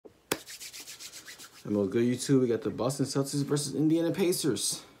And most good YouTube, we got the Boston Celtics versus Indiana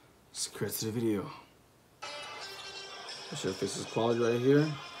Pacers. Let's credit to the video. I should fix this quality right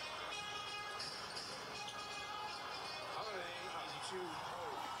here.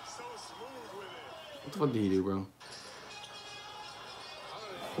 What the fuck did he do, bro?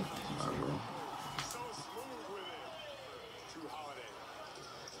 Alright, bro.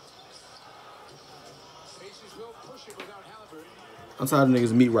 I'm tired of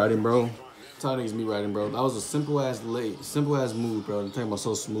niggas meat riding, bro. That was a simple ass move, bro. They're talking about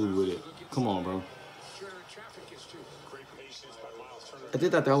so smooth with it. Come on, bro. I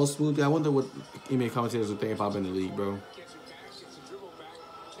did that was smooth. I wonder what NBA commentators would think if I've been in the league, bro.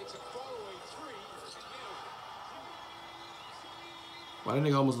 Why did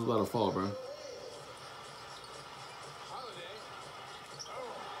nigga almost let a fall, bro?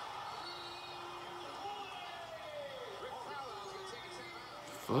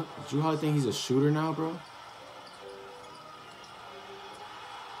 Fuck, Drew Holiday think he's a shooter now, bro?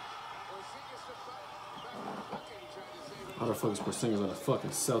 How the fuck is Porzingis on the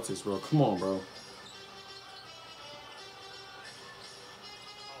fucking Celtics, bro? Come on, bro.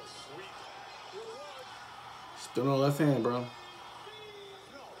 Still on the left hand, bro.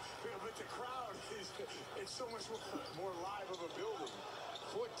 It's so much more live of a building.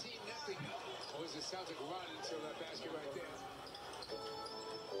 14-0. Was the Celtic run until that basket right there.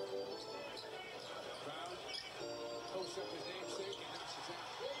 Brown posts up his namesake and knocks it out.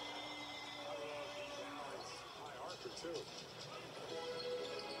 I love the balance. High archer too.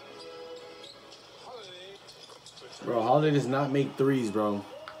 Holiday. Bro, Holiday does not make threes, bro.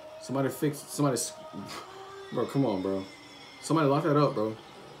 Somebody, bro, come on, bro. Somebody lock that up, bro.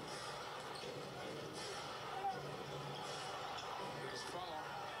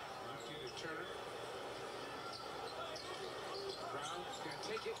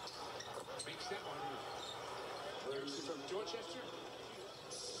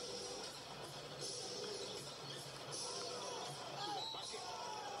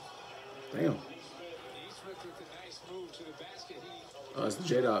 Damn. Oh, it's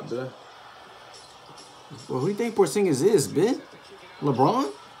J-Dot, bruh. Well, who do you think Porzingis is, bitch? LeBron?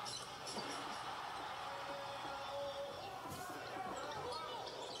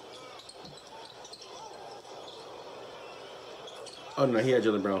 Oh, no, he had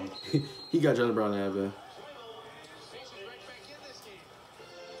Jaylen Brown. He got Jaylen Brown there, man.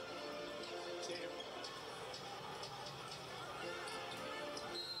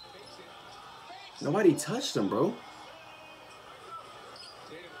 Nobody touched him, bro.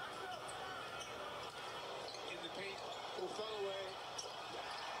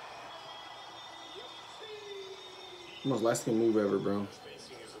 Most lasting move ever, bro.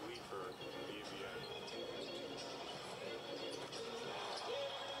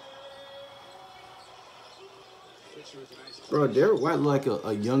 Bro, Derek White look like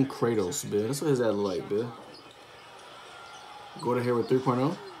a young Kratos, man. That's what his ad look like, man. Go to here with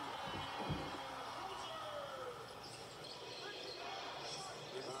 3.0.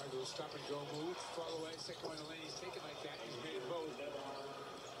 Stop and go move, fall away, second one in the lane, he's taken like that, he's made it both.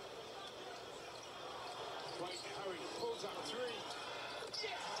 White Hurry pulls up three.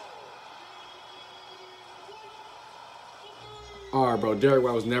 Alright, bro, Derek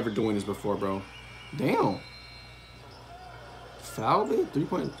White was never doing this before, bro. Damn. Foul, man?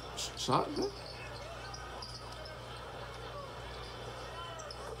 3-point shot, man?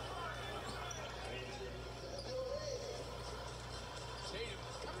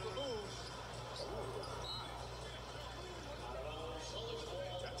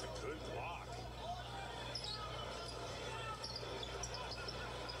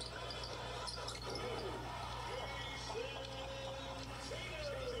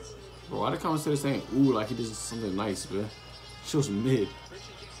 Bro, why the commentators saying, ooh, like he did something nice, man? She was mid.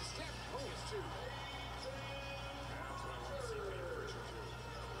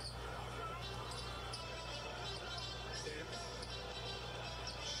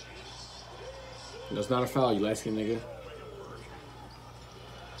 That's not a foul, you light-skinned nigga.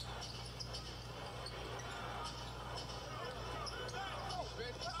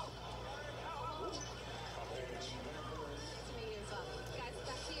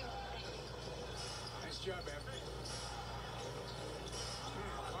 Job, Evan.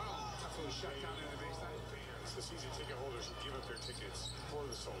 Shut down in the baseline. Fans, the season ticket holders who give up their tickets for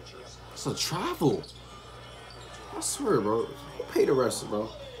the Soldiers. It's a travel. I swear, bro. Who paid the rest, bro?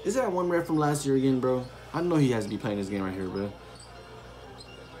 Is that one ref from last year again, bro? I know he has to be playing this game right here, bro.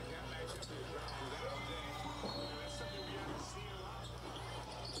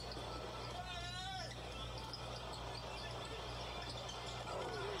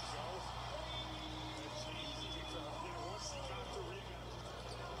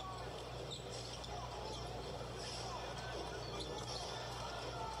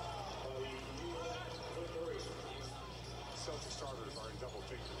 are in double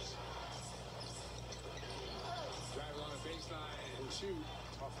figures. Drive along the baseline and shoot.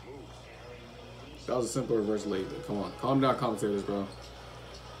 Tough move. That was a simple reverse late. Come on. Calm down, commentators, bro.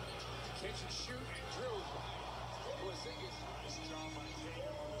 Catch and shoot and drills by Porzingis. Nice job by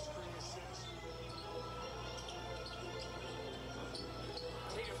Tatum on the screen assist.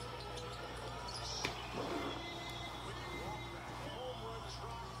 Tatum. Home run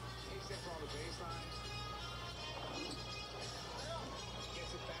try. Takes that ball to baseline.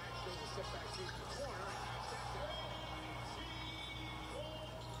 Gets it back. Goes a step back to the corner. And knocks that down.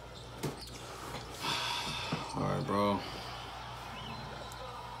 All right, bro.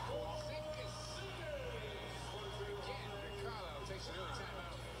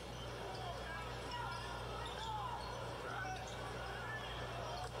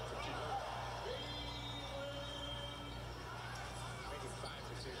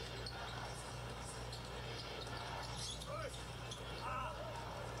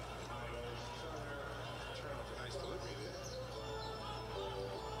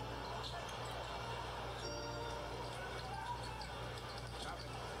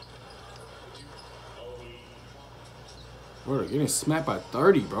 We're getting smacked by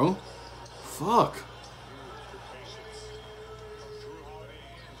 30, bro. Fuck.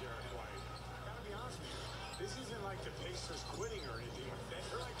 This isn't like the Pacers quitting or anything.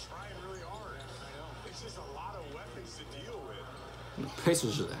 They're like trying really hard. I know. It's just a lot of weapons to deal with. The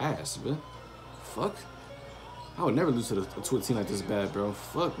Pacers just ass, man. Fuck. I would never lose to a team like this bad, bro.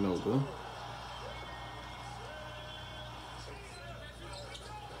 Fuck no, bro.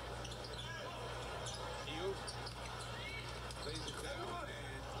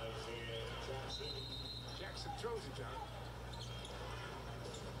 Jackson throws it down.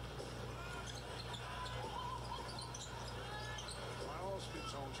 Miles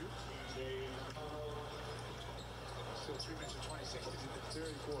spins on you. Still 3 minutes and 20 seconds in the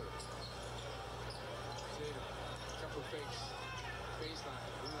third quarter. Tatum, couple fakes, baseline.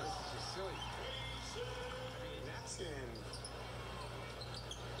 This is just silly. I mean, that's in,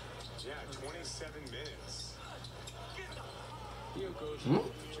 27 minutes. Theo goes for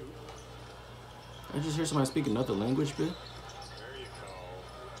 2. I just hear somebody speaking another language, bro. There you go.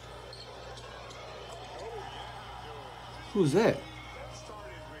 Who's that? That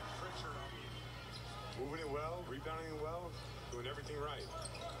started with Pritchard moving it well, rebounding it well, doing everything right.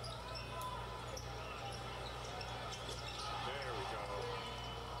 There we go.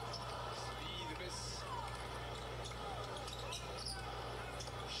 Speed of this.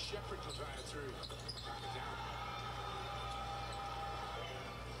 Shepard will drive through. Down.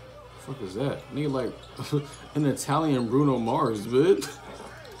 Fuck is that? Nigga like an Italian Bruno Mars, bitch.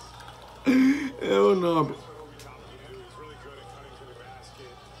 Hell no, bro.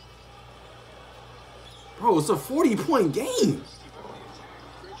 Bro, it's a 40-point game.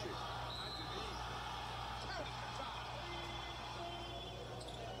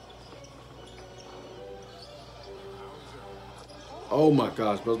 Oh my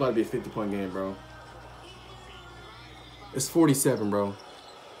gosh, bro. It's about to be a 50-point game, bro. It's 47, bro.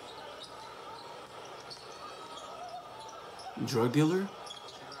 Drug dealer?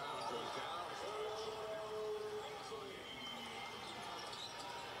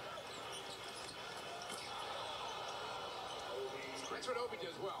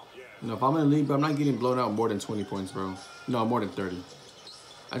 No, if I'm in the league, but I'm not getting blown out more than 20 points, bro. No, more than 30.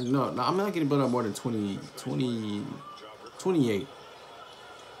 No, I'm not getting blown out more than 28.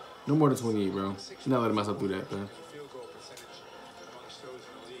 No more than 28, bro. I'm not letting myself do that, bro.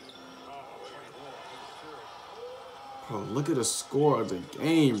 Bro, look at the score of the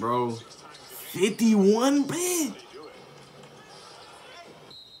game, bro. 51, man.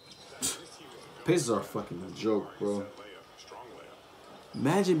 Pacers are a fucking joke, bro.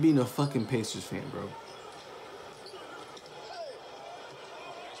 Imagine being a fucking Pacers fan, bro.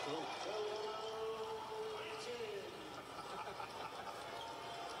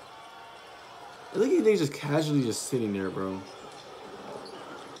 Look at they just casually just sitting there, bro.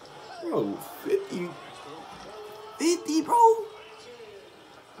 Bro, 50. 50, bro.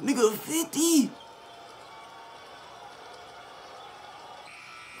 Nigga, 50.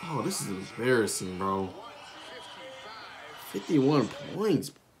 Oh, this is embarrassing, bro. 51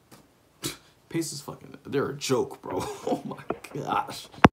 points. Pacers fucking, they're a joke, bro. Oh my gosh.